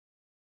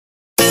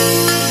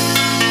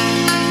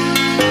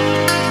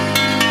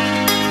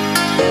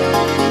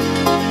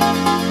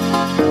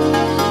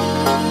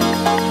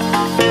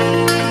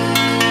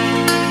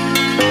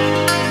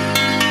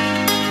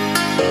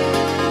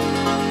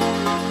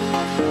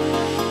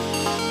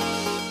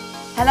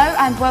Hello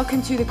and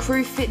welcome to the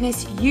Crew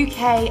Fitness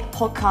UK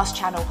podcast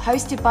channel,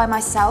 hosted by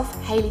myself,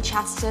 Hayley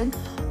Chatterton,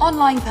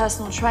 online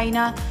personal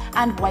trainer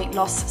and weight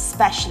loss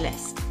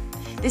specialist.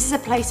 This is a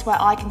place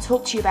where I can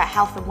talk to you about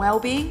health and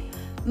well-being,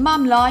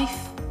 mum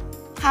life,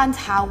 and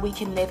how we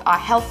can live our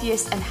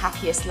healthiest and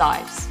happiest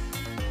lives.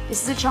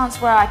 This is a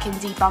chance where I can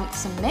debunk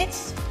some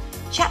myths,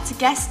 chat to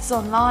guests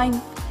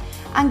online,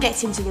 and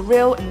get into the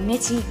real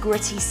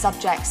nitty-gritty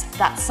subjects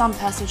that some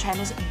personal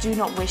trainers do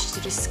not wish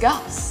to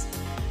discuss.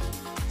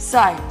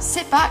 So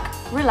sit back,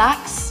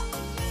 relax,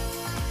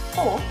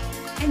 or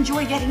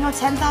enjoy getting your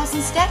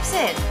 10,000 steps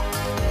in.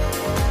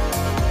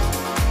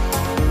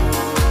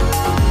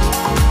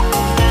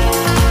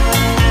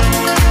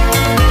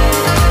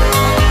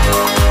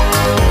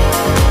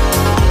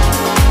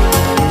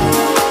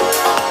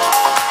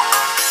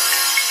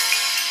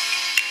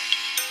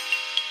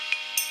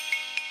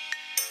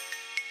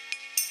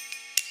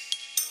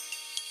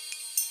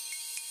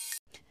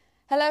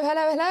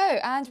 Hello,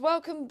 and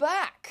welcome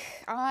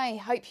back. I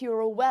hope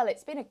you're all well.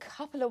 It's been a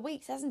couple of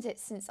weeks, hasn't it,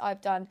 since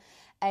I've done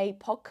a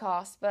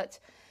podcast, but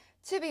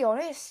to be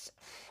honest,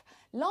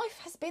 life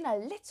has been a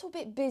little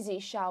bit busy,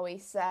 shall we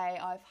say.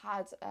 I've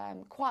had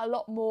quite a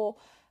lot more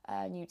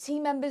new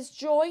team members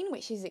join,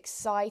 which is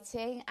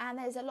exciting, and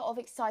there's a lot of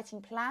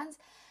exciting plans,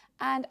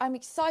 and I'm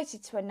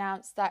excited to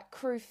announce that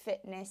Crew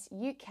Fitness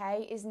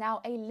UK is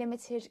now a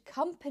limited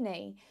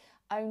company,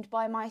 owned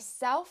by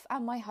myself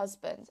and my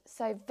husband.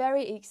 So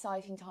very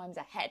exciting times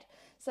ahead.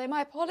 So my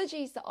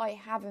apologies that I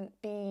haven't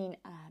been,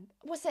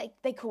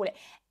 they call it,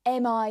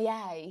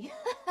 MIA.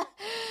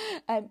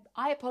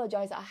 I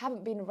apologise that I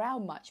haven't been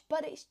around much,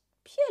 but it's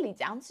purely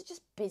down to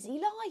just busy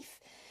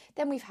life.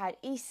 Then we've had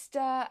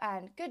Easter,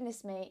 and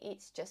goodness me,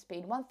 it's just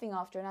been one thing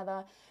after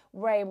another.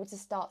 We're able to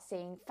start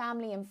seeing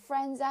family and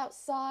friends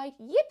outside.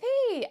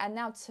 Yippee! And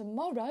now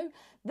tomorrow,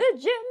 the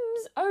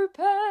gym's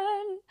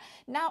open.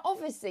 Now,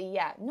 obviously,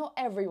 not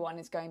everyone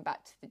is going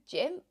back to the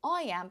gym.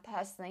 I am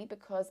personally,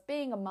 because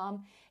being a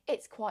mum,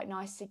 it's quite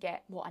nice to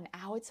get, an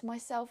hour to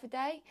myself a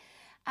day.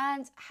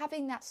 And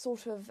having that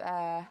sort of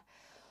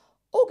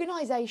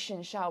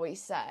organisation, shall we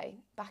say,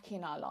 back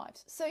in our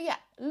lives. So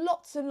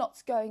lots and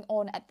lots going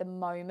on at the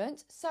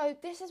moment. So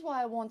this is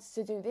why I wanted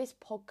to do this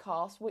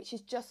podcast, which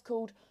is just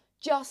called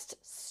Just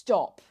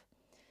Stop.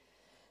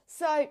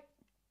 So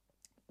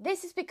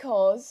this is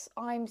because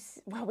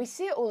we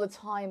see it all the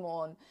time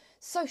on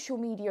social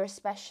media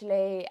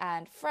especially,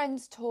 and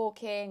friends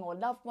talking or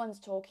loved ones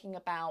talking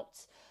about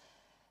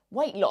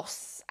weight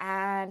loss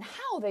and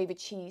how they've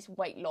achieved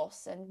weight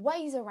loss and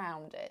ways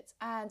around it.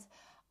 And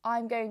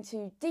I'm going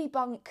to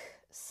debunk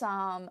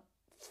some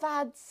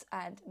fads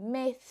and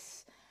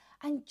myths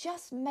and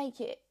just make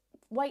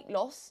weight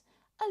loss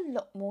a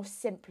lot more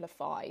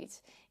simplified.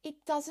 It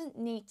doesn't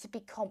need to be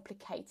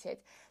complicated.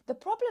 The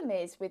problem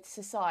is with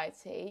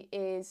society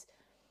is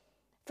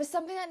for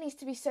something that needs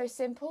to be so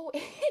simple,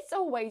 it's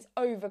always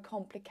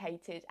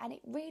overcomplicated, and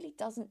it really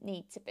doesn't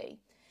need to be.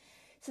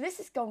 So this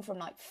has gone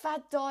from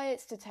fad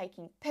diets to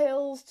taking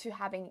pills to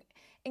having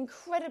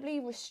incredibly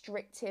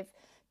restrictive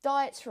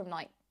diets from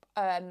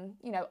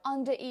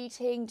under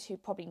eating to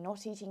probably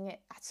not eating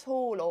it at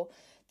all, or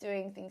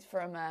doing things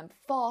from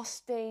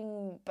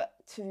fasting but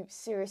to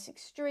serious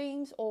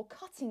extremes, or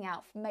cutting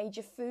out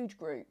major food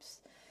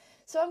groups.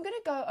 So I'm going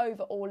to go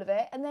over all of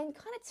it and then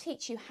kind of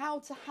teach you how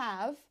to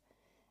have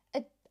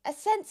a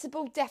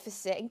sensible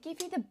deficit and give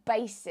you the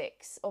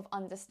basics of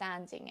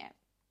understanding it.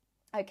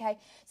 Okay,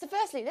 so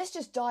firstly, let's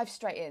just dive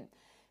straight in.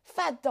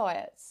 Fad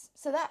diets.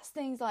 So that's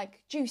things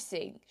like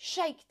juicing,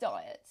 shake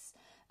diets,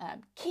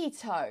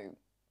 keto,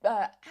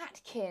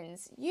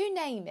 Atkins, you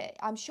name it.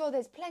 I'm sure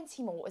there's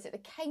plenty more. Is it the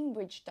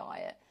Cambridge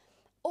diet?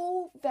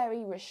 All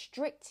very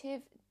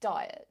restrictive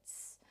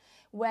diets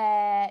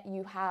where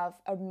you have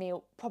a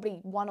meal,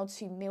 probably 1 or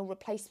 2 meal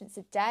replacements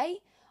a day.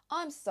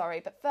 I'm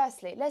sorry, but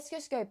firstly, let's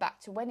just go back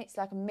to when it's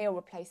like a meal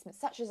replacement,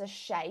 such as a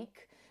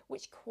shake,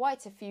 which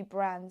quite a few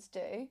brands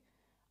do.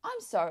 I'm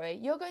sorry,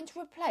 you're going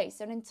to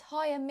replace an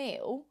entire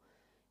meal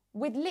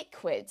with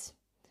liquid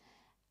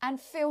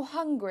and feel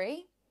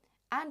hungry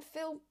and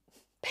feel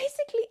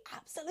basically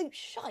absolute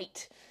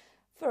shite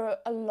for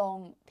a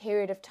long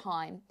period of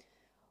time.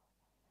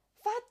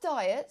 Fad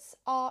diets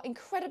are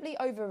incredibly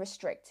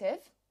over-restrictive,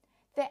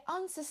 they're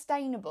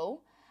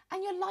unsustainable,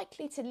 and you're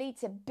likely to lead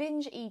to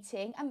binge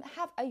eating and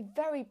have a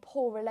very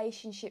poor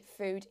relationship with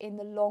food in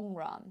the long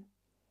run.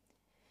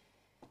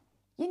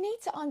 You need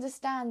to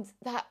understand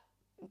that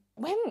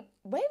when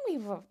we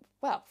were,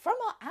 from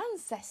our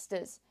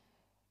ancestors,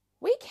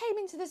 we came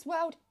into this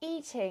world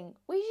eating.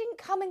 We didn't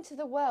come into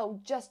the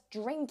world just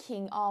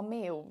drinking our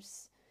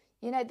meals.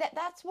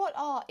 That's what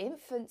our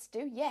infants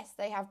do. Yes,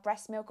 they have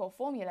breast milk or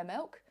formula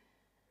milk,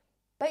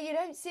 but you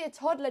don't see a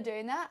toddler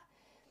doing that.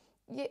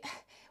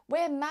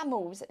 We're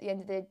mammals at the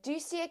end of the day. Do you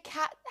see a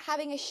cat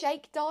having a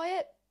shake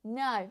diet?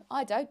 No,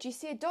 I don't. Do you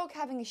see a dog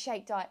having a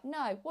shake diet?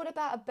 No. What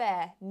about a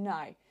bear?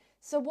 No.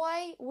 So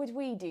why would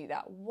we do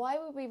that? Why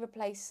would we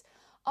replace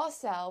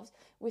ourselves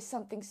with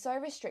something so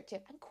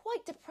restrictive and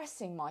quite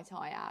depressing, might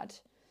I add?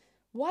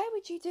 Why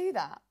would you do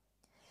that?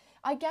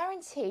 I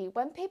guarantee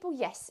when people,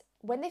 yes,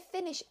 when they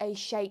finish a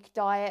shake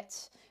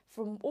diet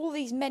from all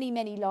these many,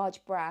 many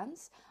large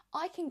brands,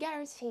 I can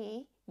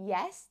guarantee,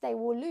 yes, they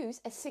will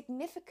lose a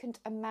significant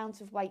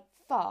amount of weight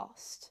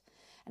fast.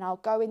 And I'll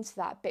go into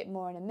that a bit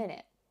more in a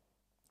minute.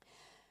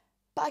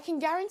 But I can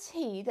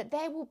guarantee that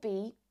there will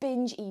be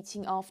binge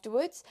eating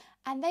afterwards,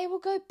 and they will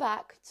go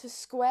back to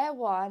square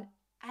one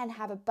and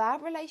have a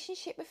bad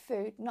relationship with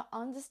food, not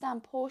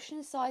understand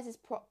portion sizes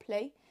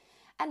properly,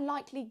 and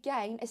likely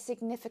gain a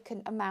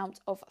significant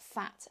amount of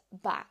fat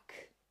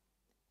back.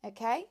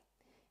 Okay?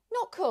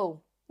 Not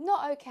cool.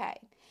 Not okay.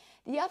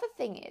 The other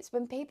thing is,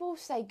 when people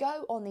say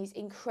go on these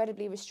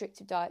incredibly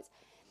restrictive diets,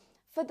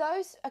 for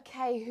those,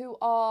 okay, who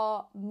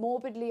are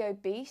morbidly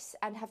obese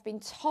and have been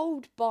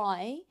told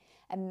by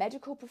a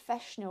medical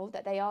professional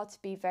that they are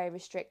to be very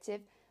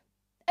restrictive,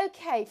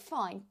 okay,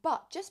 fine.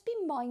 But just be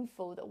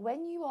mindful that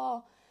when you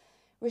are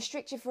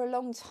restricted for a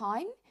long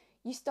time,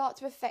 you start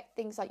to affect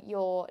things like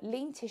your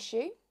lean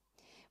tissue,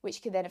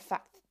 which can then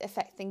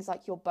affect things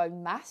like your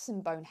bone mass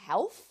and bone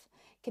health.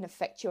 It can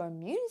affect your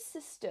immune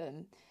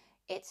system.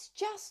 It's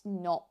just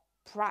not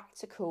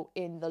practical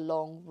in the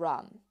long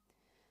run.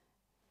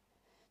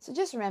 So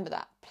just remember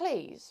that.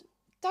 Please,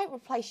 don't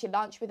replace your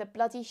lunch with a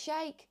bloody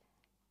shake.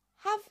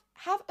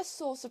 Have a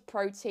source of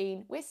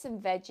protein with some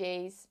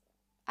veggies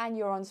and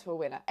you're on to a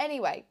winner.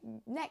 Anyway,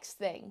 next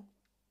thing.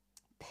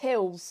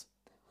 Pills.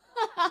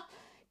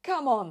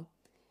 Come on.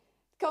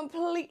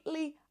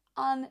 Completely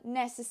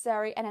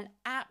unnecessary and an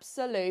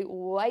absolute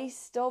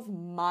waste of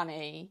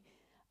money.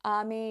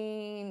 I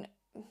mean,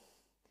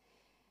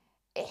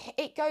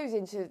 it goes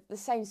into the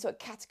same sort of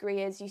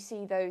category as you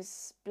see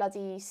those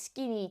bloody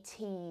skinny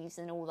teas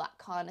and all that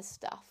kind of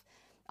stuff.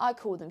 I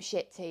call them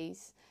shit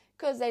teas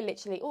because they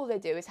literally, all they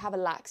do is have a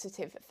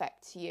laxative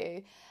effect to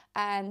you.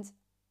 And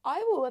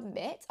I will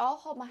admit, I'll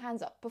hold my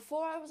hands up.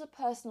 Before I was a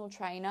personal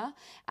trainer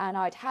and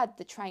I'd had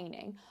the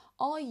training,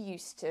 I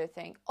used to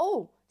think,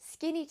 oh,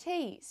 skinny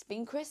tea, it's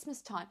been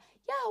Christmas time.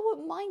 Yeah, I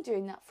wouldn't mind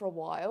doing that for a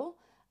while.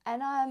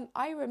 And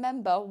I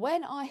remember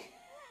when that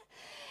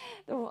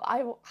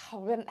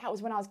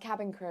was when I was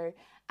cabin crew,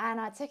 and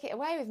I took it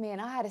away with me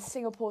and I had a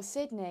Singapore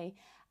Sydney,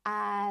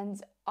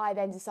 and I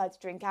then decided to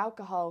drink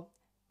alcohol.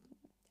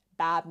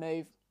 Bad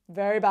move.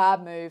 Very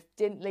bad move.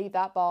 Didn't leave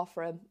that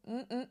bathroom.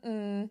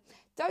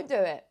 Don't do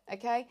it,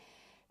 okay?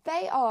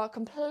 They are a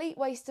complete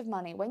waste of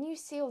money. When you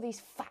see all these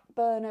fat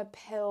burner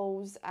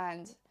pills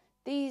and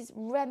these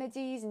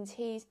remedies and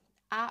teas,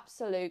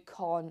 absolute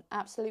con,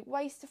 absolute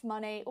waste of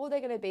money. All they're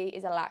going to be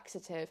is a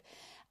laxative.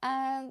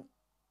 And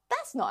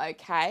that's not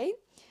okay.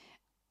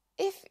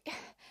 If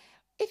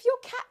your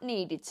cat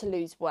needed to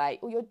lose weight,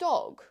 or your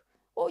dog,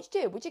 what would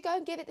you do? Would you go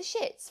and give it the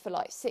shits for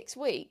like 6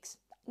 weeks?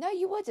 No,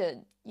 you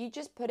wouldn't. You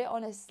just put it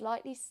on a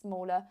slightly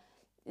smaller,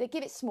 they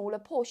give it smaller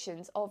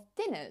portions of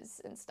dinners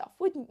and stuff,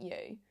 wouldn't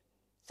you?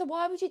 So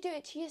why would you do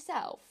it to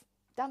yourself?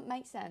 Doesn't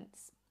make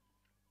sense.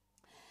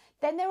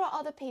 Then there are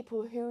other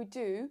people who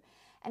do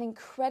an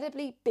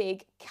incredibly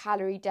big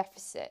calorie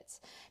deficit.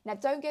 Now,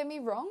 don't get me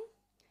wrong.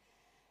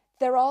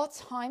 There are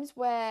times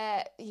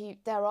where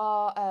there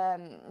are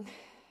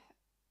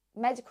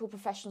medical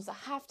professionals that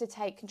have to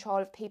take control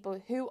of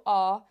people who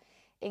are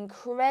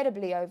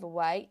incredibly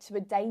overweight to a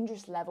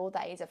dangerous level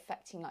that is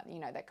affecting, like,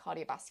 their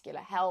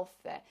cardiovascular health,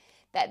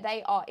 that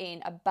they are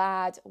in a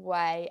bad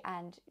way,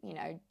 and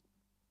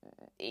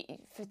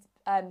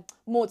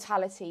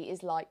mortality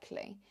is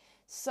likely.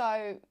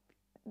 So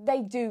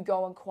they do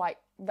go on quite,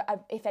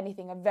 if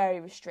anything, a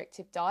very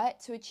restrictive diet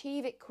to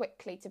achieve it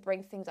quickly, to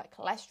bring things like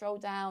cholesterol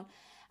down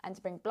and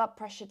to bring blood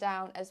pressure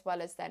down, as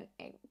well as then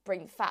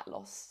bring fat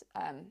loss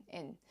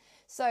in.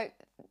 So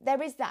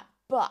there is that.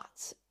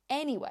 But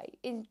anyway,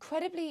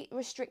 incredibly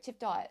restrictive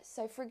diets.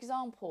 So for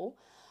example,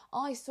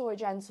 I saw a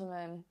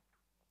gentleman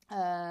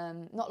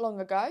not long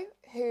ago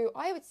who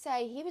I would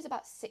say he was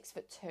about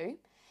 6'2",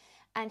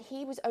 and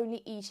he was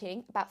only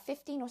eating about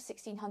 15 or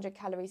 1600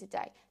 calories a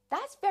day.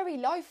 That's very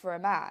low for a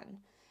man.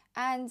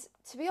 And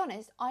to be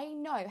honest, I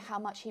know how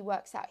much he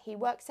works out. He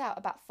works out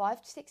about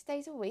 5 to 6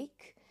 days a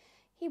week.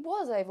 He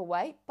was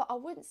overweight, but I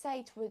wouldn't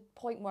say to a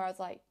point where I was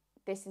like,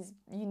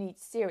 you need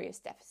serious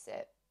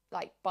deficit,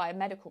 like by a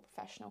medical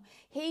professional.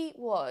 He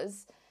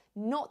was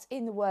not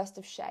in the worst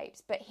of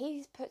shapes, but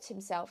he's put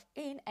himself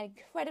in an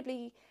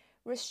incredibly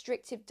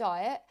restrictive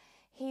diet.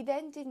 He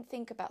then didn't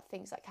think about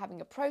things like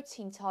having a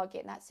protein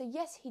target and that. So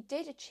yes, he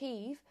did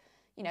achieve,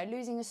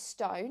 losing a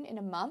stone in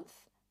a month.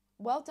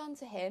 Well done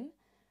to him.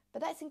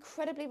 But that's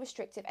incredibly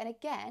restrictive. And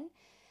again,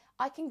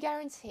 I can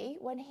guarantee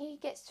when he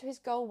gets to his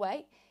goal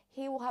weight,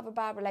 he will have a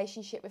bad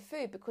relationship with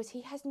food because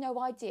he has no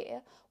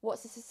idea what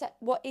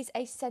is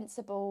a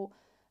sensible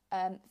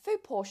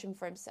food portion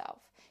for himself.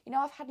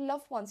 I've had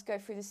loved ones go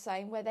through the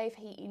same, where they've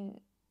eaten,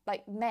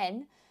 like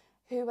men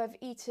who have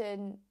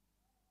eaten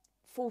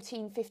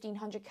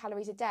 1,500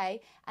 calories a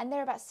day, and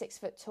they're about 6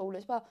 foot tall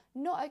as well.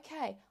 Not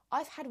okay.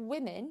 I've had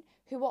women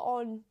who are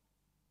on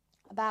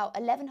about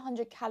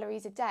 1,100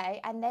 calories a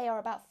day, and they are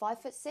about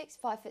 5'6",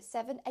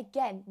 5'7".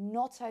 Again,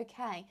 not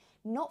okay.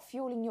 Not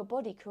fueling your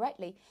body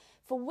correctly.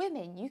 For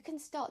women, you can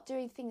start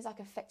doing things like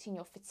affecting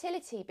your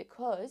fertility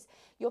because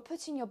you're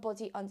putting your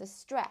body under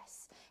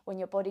stress. When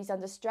your body's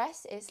under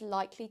stress, it's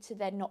likely to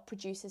then not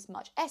produce as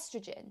much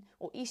estrogen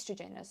or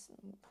estrogen, as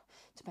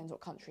depends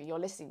what country you're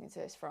listening to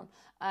this from.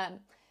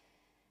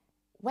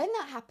 When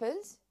that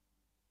happens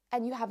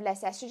and you have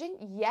less estrogen,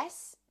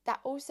 yes, that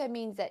also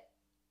means that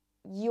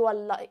you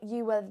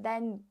are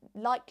then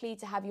likely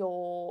to have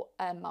your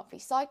monthly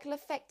cycle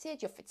affected,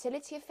 your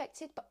fertility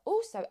affected, but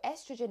also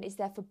estrogen is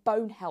there for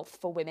bone health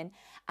for women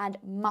and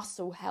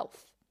muscle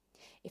health.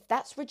 If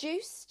that's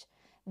reduced,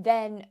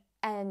 then,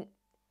 and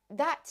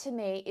that to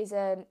me is,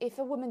 if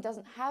a woman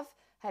doesn't have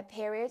her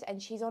period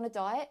and she's on a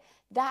diet,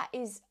 that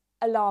is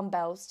alarm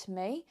bells to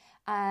me.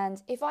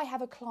 And if I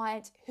have a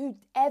client who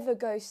ever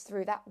goes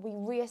through that, we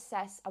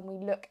reassess and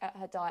we look at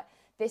her diet.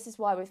 This is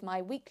why with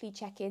my weekly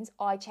check-ins,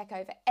 I check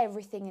over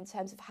everything in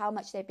terms of how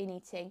much they've been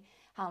eating,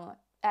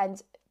 and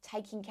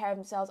taking care of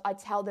themselves. I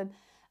tell them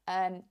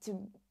to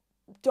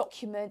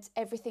document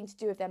everything to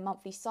do with their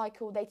monthly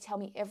cycle. They tell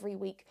me every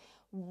week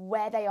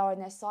where they are in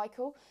their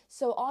cycle.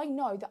 So I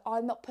know that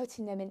I'm not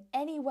putting them in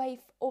any way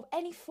or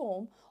any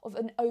form of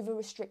an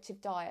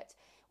over-restrictive diet,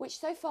 which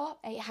so far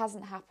it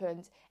hasn't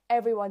happened.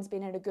 Everyone's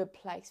been in a good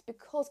place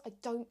because I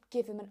don't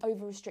give them an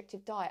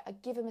over-restrictive diet. I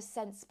give them a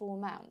sensible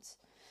amount.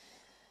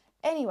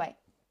 Anyway,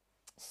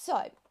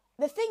 so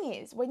the thing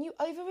is, when you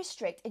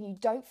over-restrict and you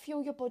don't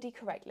fuel your body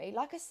correctly,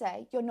 like I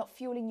say, you're not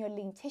fueling your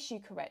lean tissue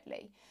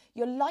correctly.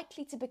 You're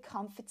likely to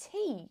become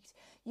fatigued.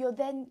 You've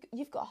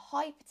got a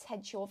high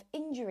potential of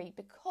injury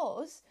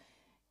because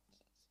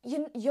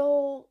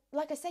you're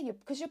like I say,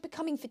 because you're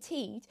becoming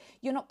fatigued,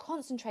 you're not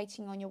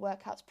concentrating on your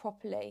workouts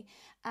properly,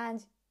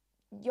 and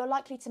you're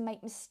likely to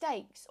make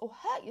mistakes or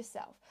hurt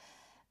yourself.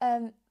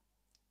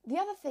 The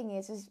other thing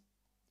is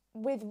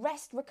with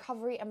rest,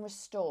 recovery and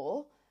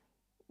restore,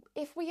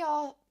 if we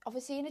are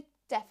obviously in a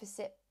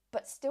deficit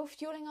but still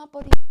fueling our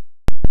body,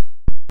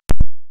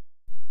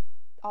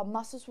 our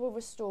muscles will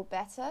restore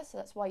better. So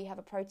that's why you have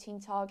a protein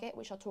target,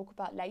 which I'll talk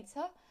about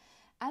later.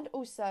 And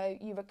also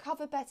you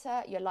recover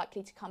better, you're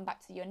likely to come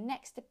back to your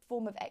next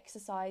form of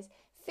exercise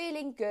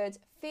feeling good,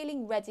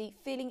 feeling ready,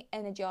 feeling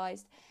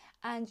energized,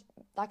 and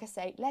like I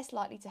say, less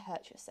likely to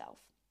hurt yourself.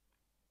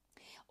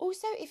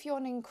 Also, if you're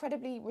on an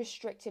incredibly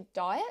restrictive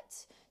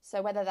diet,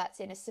 so whether that's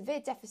in a severe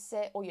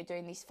deficit or you're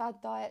doing these fad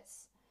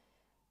diets,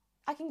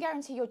 I can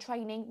guarantee your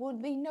training will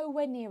be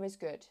nowhere near as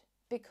good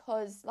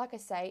because, like I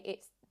say,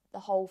 it's the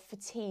whole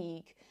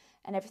fatigue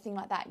and everything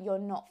like that. You're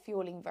not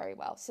fueling very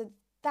well. So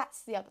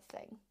that's the other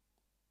thing.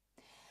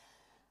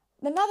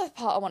 Another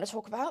part I want to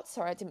talk about,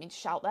 sorry, I didn't mean to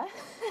shout there,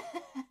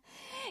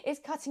 is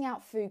cutting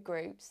out food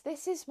groups.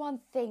 This is one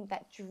thing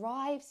that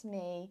drives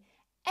me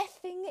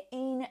effing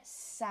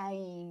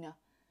insane.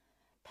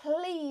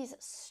 Please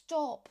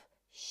stop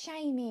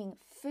shaming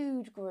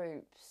food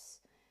groups.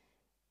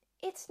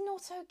 It's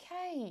not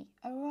okay,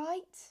 all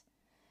right?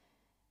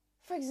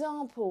 For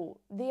example,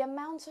 the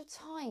amount of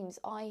times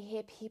I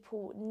hear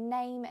people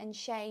name and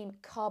shame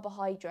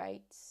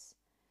carbohydrates.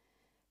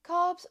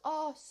 Carbs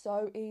are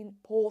so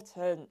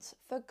important,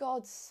 for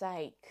God's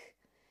sake.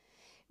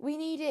 We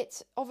need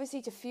it,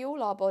 obviously, to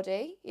fuel our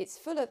body. It's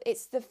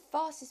the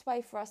fastest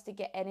way for us to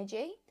get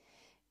energy,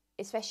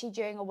 especially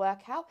during a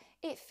workout.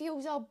 It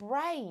fuels our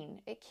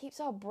brain. It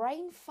keeps our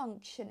brain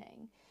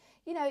functioning.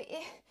 You know,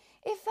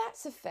 if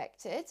that's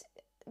affected,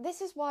 this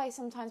is why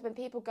sometimes when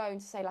people go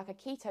into, say, like a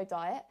keto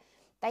diet,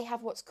 they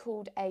have what's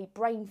called a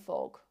brain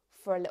fog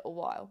for a little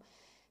while.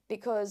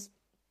 Because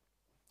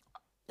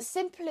the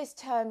simplest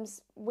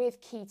terms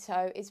with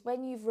keto is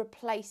when you've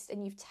replaced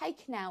and you've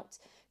taken out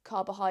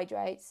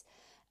carbohydrates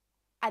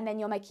and then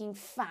you're making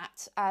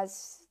fat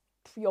as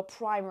your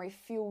primary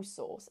fuel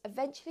source,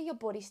 eventually your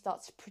body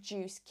starts to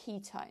produce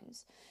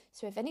ketones.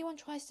 So if anyone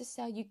tries to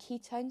sell you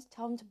ketones,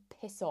 tell them to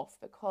piss off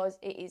because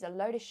it is a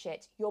load of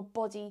shit. Your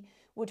body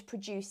would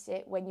produce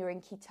it when you're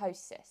in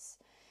ketosis.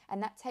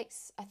 And that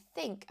takes, I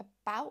think,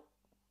 about,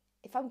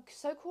 if I'm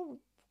so-called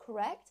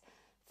correct,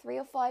 3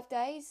 or 5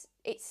 days,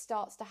 it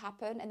starts to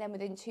happen. And then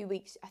within 2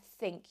 weeks, I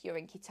think you're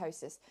in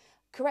ketosis.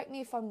 Correct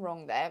me if I'm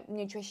wrong there.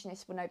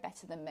 Nutritionists will know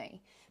better than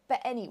me.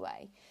 But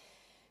anyway,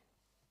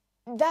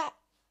 that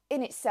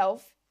in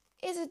itself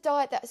is a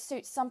diet that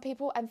suits some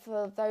people, and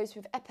for those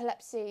with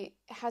epilepsy,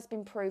 it has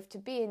been proved to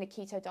be in a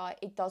keto diet.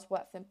 It does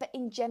work for them. But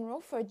in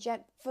general, for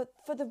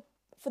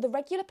the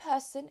regular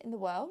person in the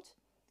world,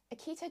 a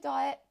keto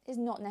diet is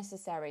not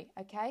necessary,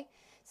 okay?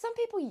 Some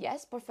people,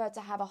 yes, prefer to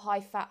have a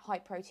high-fat,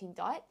 high-protein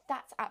diet.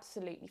 That's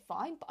absolutely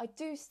fine. But I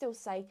do still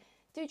say,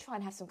 do try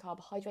and have some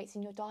carbohydrates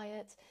in your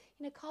diet.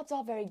 You know, carbs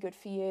are very good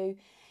for you.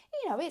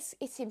 You know,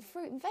 it's in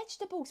fruit and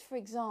vegetables, for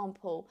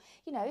example.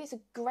 You know, it's a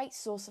great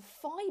source of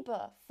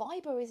fibre.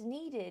 Fibre is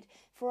needed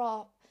for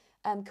our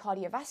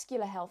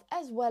cardiovascular health,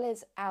 as well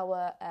as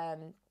our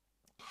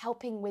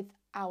helping with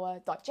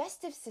our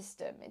digestive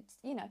system. It's,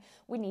 you know,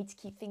 we need to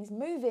keep things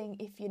moving,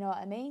 if you know what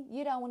I mean.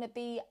 You don't want to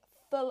be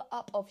full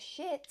up of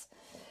shit,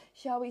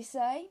 shall we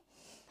say.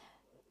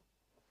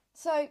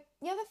 So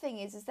the other thing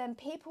is then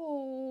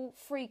people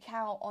freak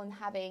out on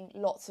having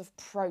lots of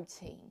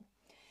protein.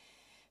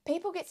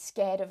 People get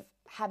scared of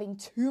having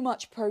too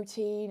much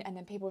protein, and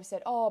then people have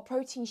said, oh,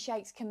 protein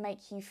shakes can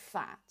make you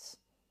fat.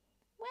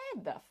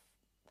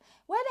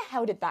 Where the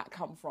hell did that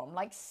come from?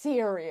 Like,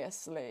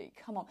 seriously,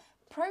 come on.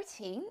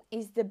 Protein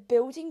is the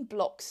building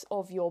blocks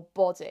of your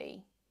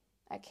body,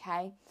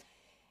 okay?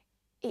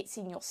 It's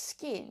in your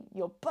skin,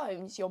 your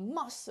bones, your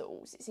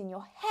muscles, it's in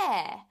your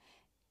hair,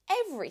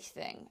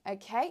 everything,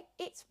 okay?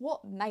 It's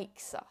what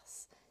makes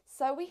us.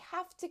 So we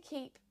have to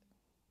keep,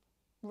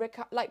 we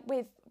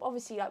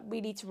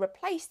need to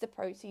replace the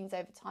proteins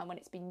over time when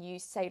it's been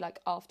used, say, like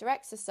after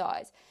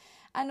exercise.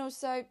 And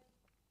also,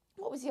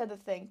 what was the other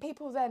thing?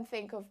 People then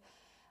think of,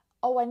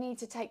 oh, I need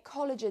to take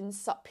collagen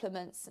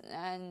supplements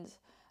and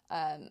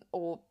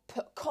or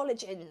put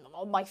collagen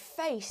on my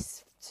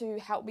face to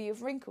help me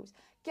with wrinkles.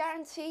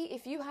 Guarantee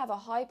if you have a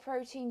high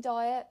protein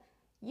diet,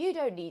 you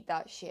don't need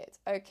that shit,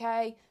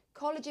 okay?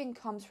 Collagen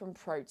comes from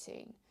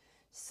protein.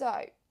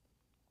 So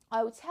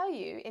I will tell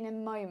you in a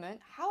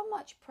moment how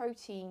much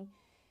protein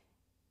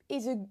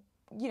is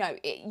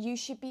you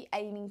should be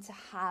aiming to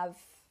have.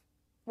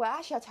 Well,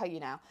 actually, I'll tell you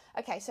now.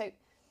 Okay, so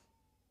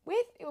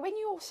when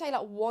you all say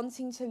like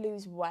wanting to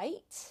lose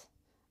weight,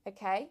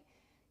 okay,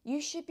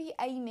 you should be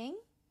aiming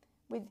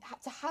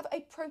to have a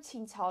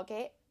protein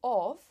target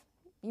of,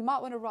 you might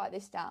want to write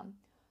this down,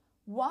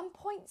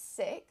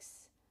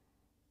 1.6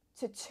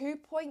 to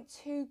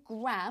 2.2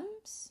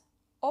 grams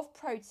of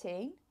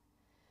protein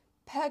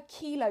per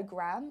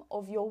kilogram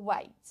of your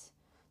weight.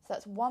 So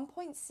that's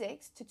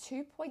 1.6 to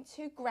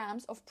 2.2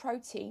 grams of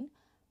protein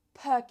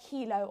per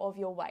kilo of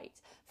your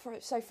weight.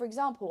 So for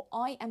example,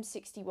 I am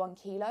 61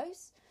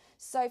 kilos.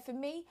 So for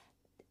me,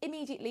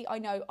 immediately I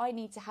know I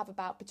need to have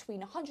about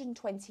between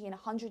 120 and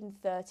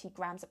 130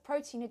 grams of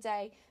protein a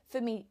day for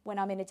me when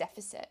I'm in a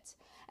deficit.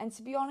 And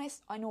to be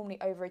honest, I normally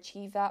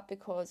overachieve that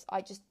because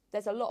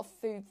there's a lot of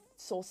food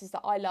sources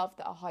that I love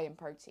that are high in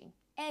protein.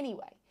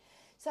 Anyway,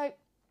 so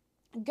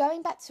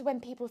going back to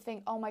when people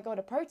think, oh my God,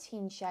 a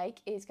protein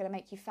shake is going to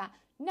make you fat.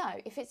 No,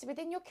 if it's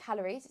within your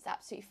calories, it's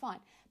absolutely fine.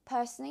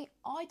 Personally,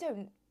 I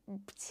don't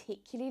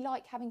particularly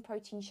like having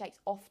protein shakes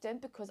often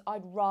because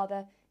I'd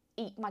rather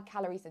eat my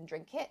calories than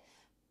drink it.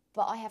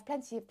 But I have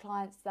plenty of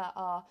clients that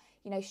are,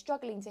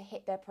 struggling to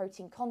hit their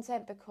protein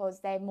content because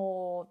they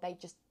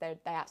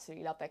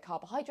absolutely love their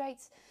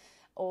carbohydrates,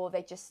 or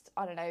they just,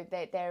 I don't know,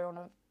 they're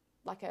on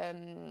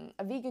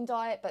a vegan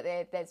diet, but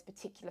there's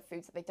particular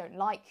foods that they don't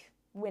like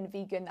when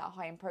vegan that are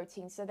high in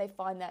protein. So they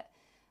find that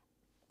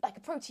like a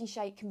protein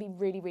shake can be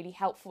really, really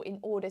helpful in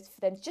order for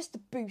them just to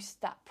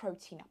boost that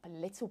protein up a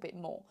little bit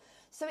more.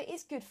 So it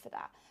is good for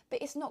that,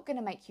 but it's not going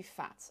to make you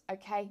fat,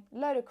 okay?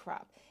 Load of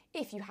crap.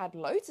 If you had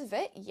loads of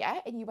it, yeah,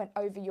 and you went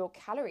over your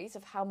calories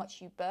of how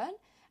much you burn,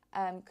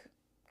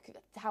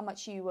 how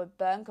much you would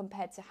burn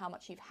compared to how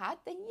much you've had,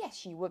 then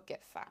yes, you would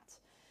get fat.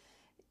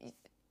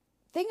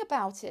 Thing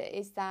about it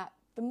is that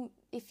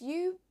if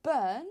you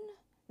burn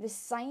the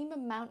same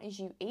amount as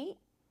you eat,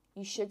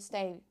 you should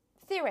stay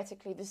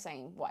theoretically the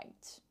same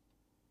weight.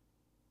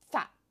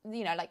 Fat,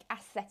 like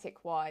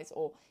aesthetic wise,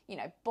 or,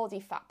 body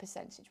fat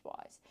percentage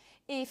wise.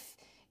 If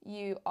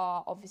you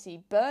are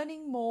obviously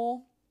burning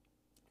more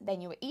than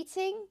you're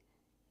eating,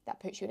 that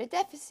puts you in a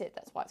deficit.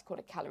 That's why it's called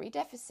a calorie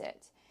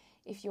deficit.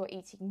 If you're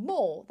eating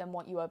more than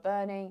what you are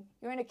burning,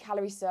 you're in a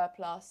calorie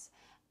surplus,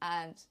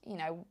 and,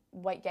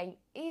 weight gain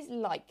is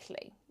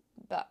likely,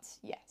 but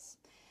yes.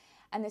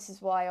 And this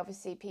is why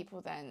obviously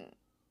people then,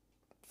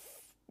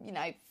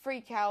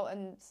 freak out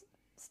and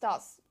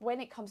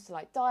when it comes to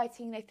like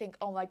dieting, they think,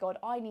 oh my God,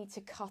 I need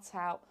to cut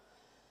out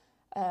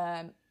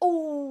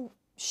all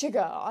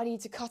sugar. I need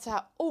to cut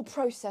out all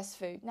processed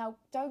food. Now,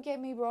 don't get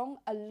me wrong,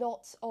 a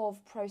lot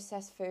of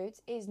processed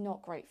foods is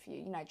not great for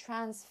you.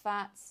 Trans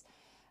fats,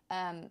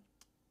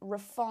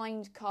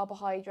 refined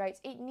carbohydrates,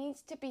 it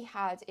needs to be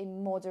had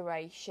in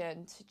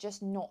moderation, to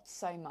just not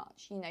so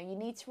much. You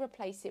need to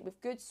replace it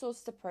with good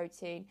sources of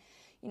protein,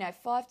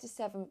 5 to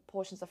 7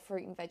 portions of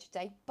fruit and veg a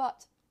day.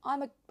 But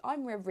I'm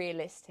a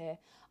realist here.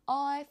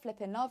 I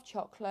flipping love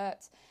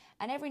chocolate,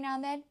 and every now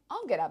and then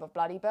I'm gonna have a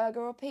bloody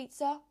burger or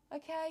pizza,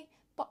 okay?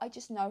 But I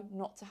just know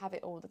not to have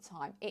it all the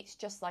time. It's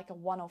just like a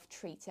one-off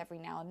treat every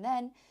now and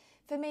then.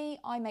 For me,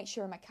 I make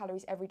sure in my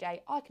calories every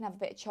day I can have a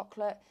bit of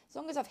chocolate. As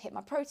long as I've hit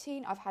my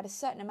protein, I've had a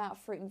certain amount of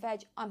fruit and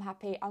veg, I'm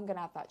happy. I'm gonna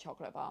have that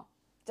chocolate bar.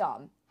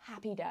 Done.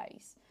 Happy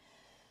days.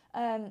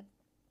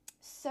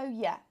 So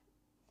yeah.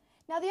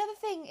 Now, the other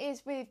thing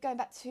is, with going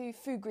back to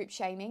food group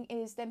shaming,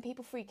 is then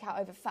people freak out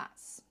over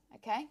fats,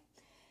 okay?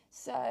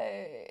 So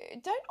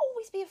don't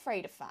always be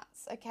afraid of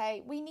fats,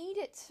 okay? We need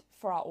it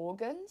for our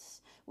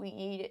organs. We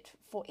need it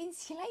for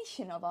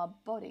insulation of our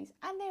bodies.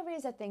 And there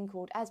is a thing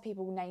called, as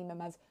people name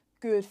them, as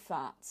good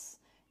fats.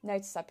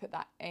 Notice I put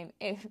that in,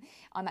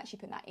 I'm actually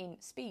putting that in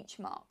speech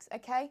marks,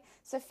 okay?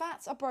 So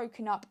fats are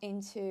broken up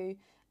into,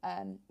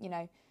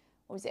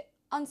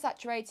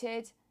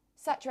 unsaturated,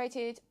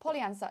 saturated,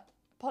 polyunsaturated,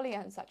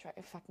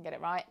 if I can get it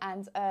right,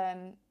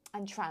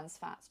 and trans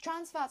fats.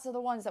 Trans fats are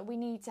the ones that we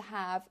need to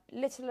have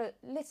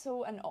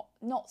little and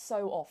not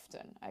so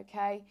often,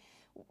 okay?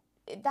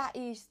 that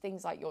is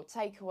things like your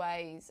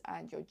takeaways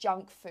and your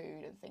junk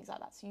food and things like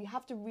that. So you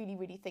have to really,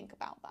 really think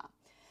about that.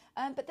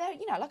 But there,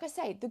 like I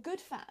say, the good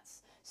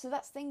fats. So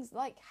that's things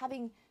like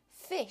having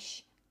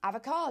fish,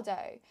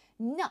 avocado,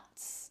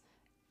 nuts,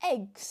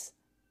 eggs.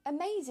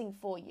 Amazing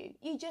for you.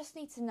 You just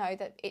need to know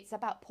that it's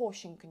about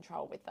portion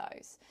control with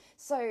those.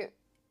 So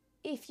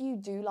if you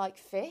do like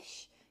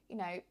fish,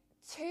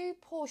 2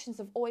 portions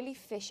of oily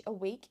fish a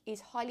week is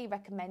highly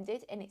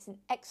recommended, and it's an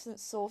excellent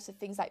source of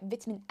things like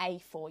vitamin A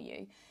for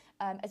you,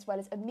 as well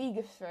as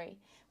omega-3,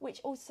 which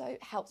also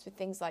helps with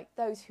things like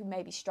those who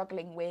may be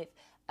struggling with,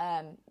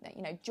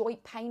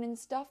 joint pain and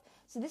stuff.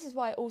 So this is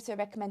why I also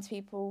recommend to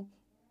people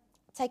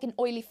take an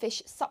oily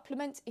fish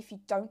supplement if you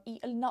don't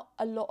eat a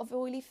lot of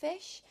oily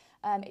fish.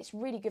 It's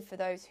really good for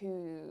those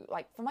who,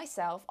 like for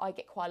myself, I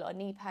get quite a lot of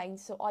knee pain,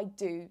 so I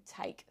do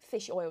take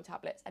fish oil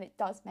tablets, and it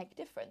does make a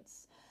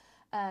difference.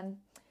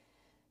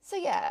 So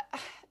yeah,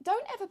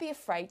 don't ever be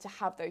afraid to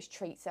have those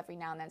treats every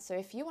now and then. So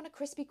if you want a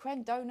Krispy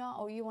Kreme donut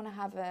or you want to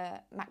have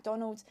a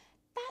McDonald's,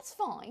 that's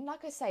fine.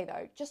 Like I say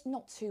though, just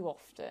not too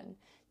often.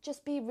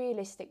 Just be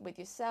realistic with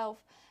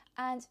yourself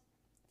and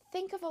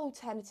think of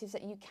alternatives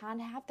that you can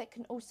have that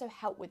can also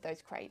help with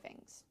those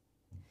cravings.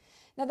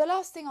 Now, the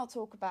last thing I'll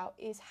talk about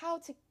is how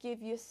to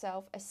give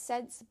yourself a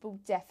sensible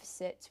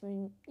deficit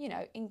to,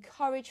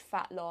 encourage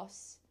fat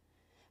loss,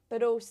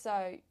 but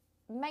also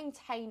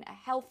maintain a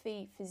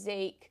healthy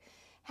physique,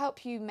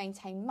 help you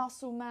maintain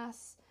muscle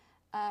mass,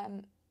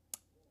 and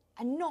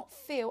not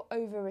feel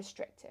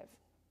over-restrictive.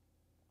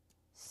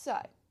 So,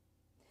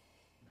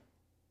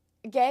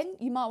 again,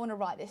 you might want to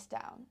write this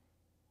down.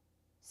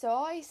 So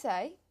I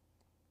say,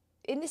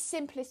 in the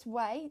simplest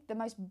way, the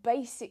most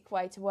basic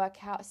way to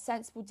work out a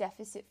sensible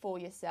deficit for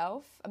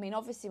yourself. I mean,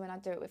 obviously when I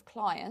do it with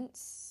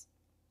clients,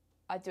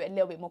 I do it a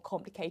little bit more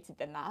complicated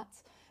than that.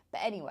 But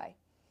anyway,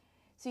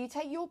 so you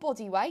take your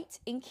body weight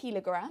in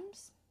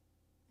kilograms,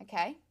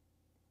 okay?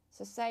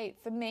 So say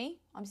for me,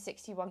 I'm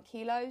 61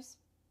 kilos,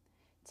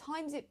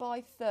 times it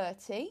by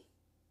 30,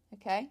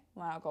 okay?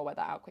 Well, I've got to work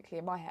that out quickly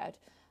in my head.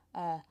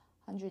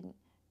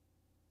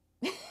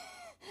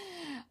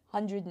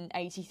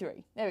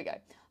 183. There we go.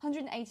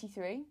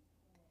 183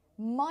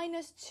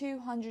 minus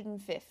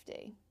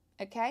 250.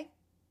 Okay?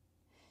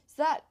 So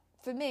that,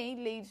 for me,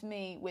 leaves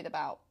me with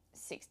about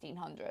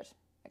 1,600.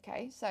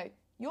 Okay? So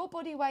your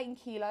body weight in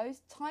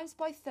kilos times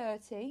by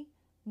 30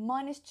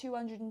 minus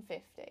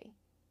 250.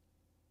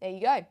 There you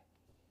go.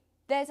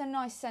 There's a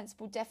nice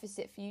sensible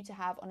deficit for you to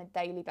have on a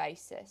daily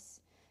basis.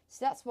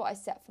 So that's what I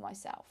set for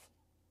myself.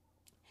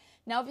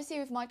 Now, obviously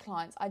with my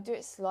clients, I do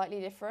it slightly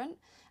different,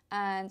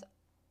 and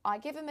I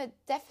give them a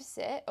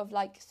deficit of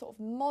like sort of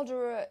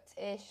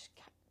moderate-ish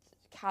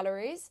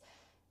calories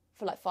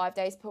for like 5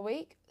 days per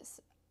week.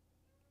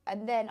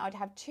 And then I'd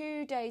have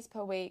 2 days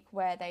per week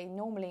where they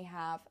normally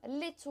have a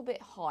little bit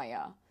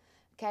higher.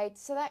 Okay,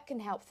 so that can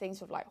help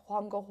things with like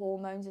hunger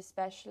hormones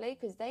especially,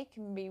 because they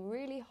can be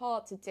really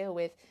hard to deal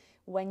with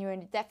when you're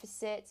in a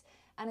deficit,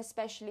 and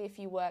especially if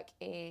you work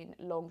in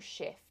long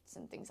shifts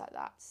and things like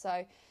that.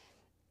 So,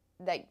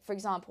 for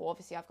example,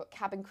 obviously I've got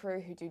cabin crew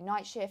who do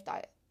night shifts.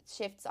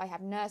 I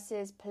have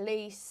nurses,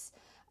 police,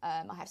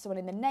 I have someone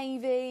in the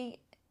Navy,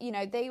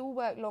 they all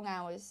work long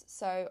hours.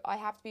 So I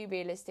have to be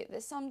realistic.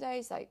 There's some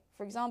days, like,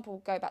 for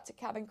example, go back to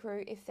cabin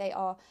crew, if they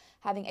are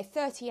having a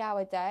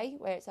 30-hour day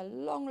where it's a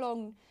long,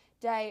 long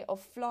day of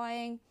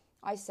flying,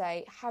 I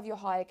say have your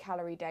higher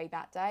calorie day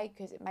that day,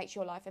 because it makes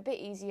your life a bit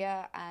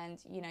easier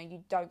and,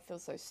 you don't feel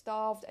so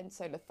starved and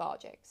so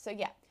lethargic. So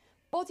yeah,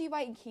 body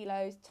weight in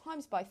kilos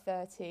times by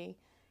 30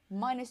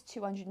 minus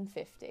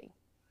 250.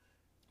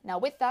 Now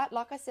with that,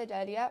 like I said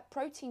earlier,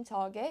 protein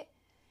target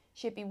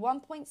should be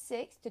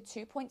 1.6 to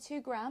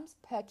 2.2 grams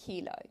per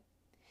kilo.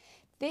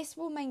 This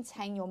will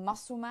maintain your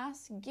muscle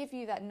mass, give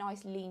you that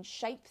nice lean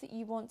shape that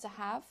you want to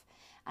have,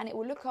 and it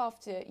will look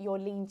after your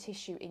lean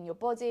tissue in your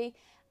body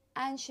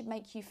and should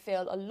make you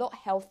feel a lot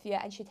healthier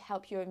and should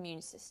help your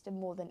immune system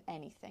more than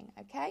anything,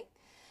 okay?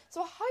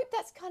 So I hope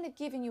that's kind of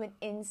given you an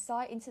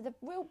insight into the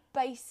real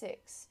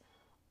basics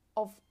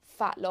of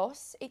fat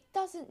loss. It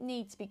doesn't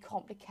need to be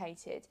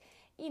complicated.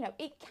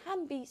 It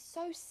can be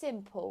so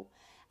simple,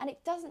 and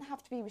it doesn't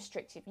have to be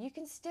restrictive. You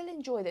can still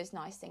enjoy those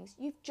nice things.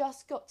 You've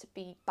just got to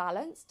be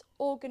balanced,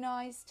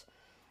 organised,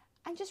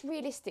 and just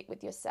realistic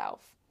with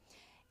yourself.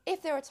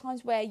 If there are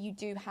times where you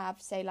do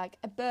have, say, like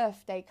a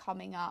birthday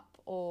coming up,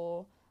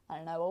 or, I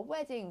don't know, a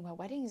wedding. Well,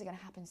 weddings are going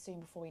to happen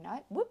soon before we know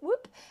it. Whoop,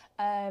 whoop.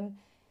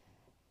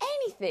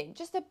 Anything,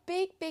 just a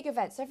big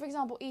event. So, for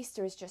example,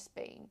 Easter has just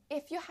been.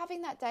 If you're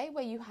having that day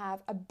where you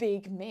have a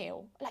big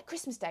meal, like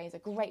Christmas Day is a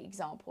great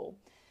example.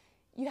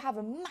 You have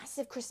a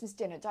massive Christmas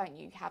dinner, don't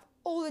you? You have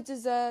all the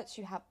desserts,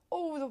 you have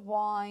all the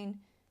wine,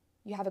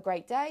 you have a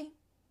great day.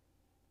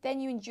 Then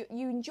you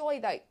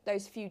enjoy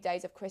those few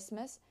days of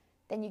Christmas.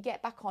 Then you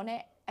get back on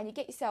it and you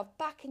get yourself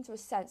back into a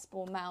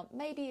sensible amount,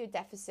 maybe a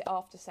deficit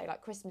after, say,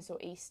 like Christmas or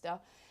Easter,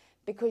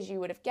 because you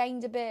would have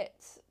gained a bit,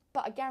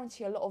 but I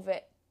guarantee a lot of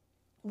it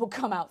will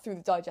come out through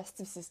the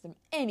digestive system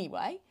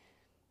anyway.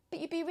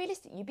 But you'd be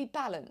realistic, you'd be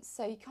balanced.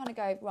 So you kind of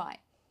go, right,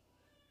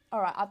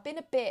 all right, I've been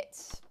a bit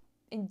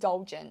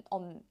indulgent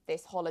on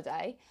this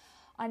holiday.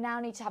 I now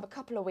need to have a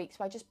couple of weeks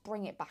where I just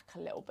bring it back a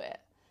little bit.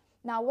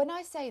 Now, when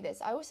I say this,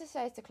 I also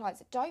say to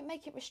clients, don't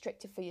make it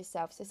restrictive for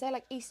yourself. So say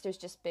like Easter's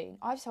just been,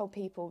 I've told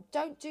people,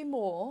 don't do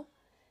more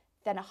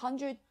than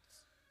 100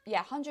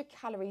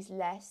 calories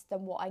less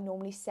than what I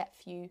normally set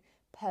for you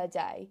per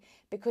day,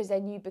 because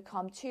then you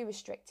become too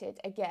restricted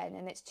again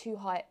and it's too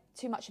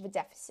much of a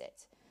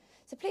deficit.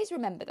 So please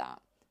remember that,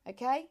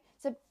 okay?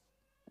 So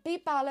be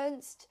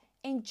balanced,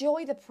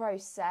 enjoy the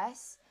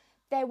process.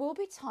 There will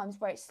be times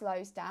where it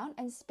slows down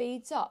and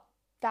speeds up.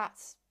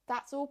 That's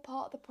all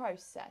part of the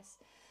process.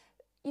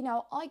 You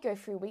know, I go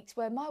through weeks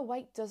where my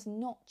weight does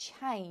not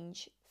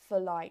change for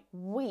like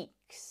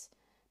weeks,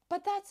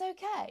 but that's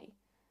okay.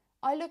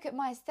 I look at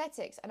my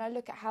aesthetics and I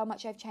look at how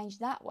much I've changed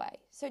that way.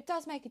 So it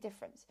does make a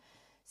difference.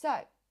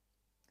 So,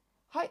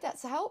 hope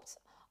that's helped.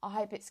 I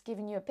hope it's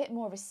given you a bit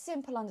more of a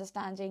simple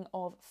understanding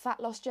of fat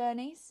loss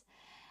journeys.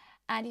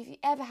 And if you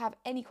ever have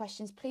any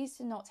questions, please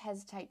do not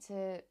hesitate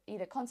to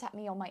either contact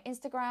me on my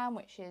Instagram,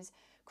 which is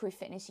Crew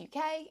Fitness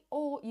UK,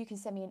 or you can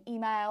send me an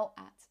email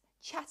at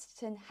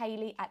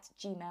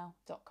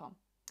chattertonhaley@gmail.com.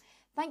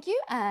 Thank you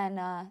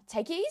and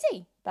take it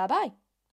easy. Bye-bye.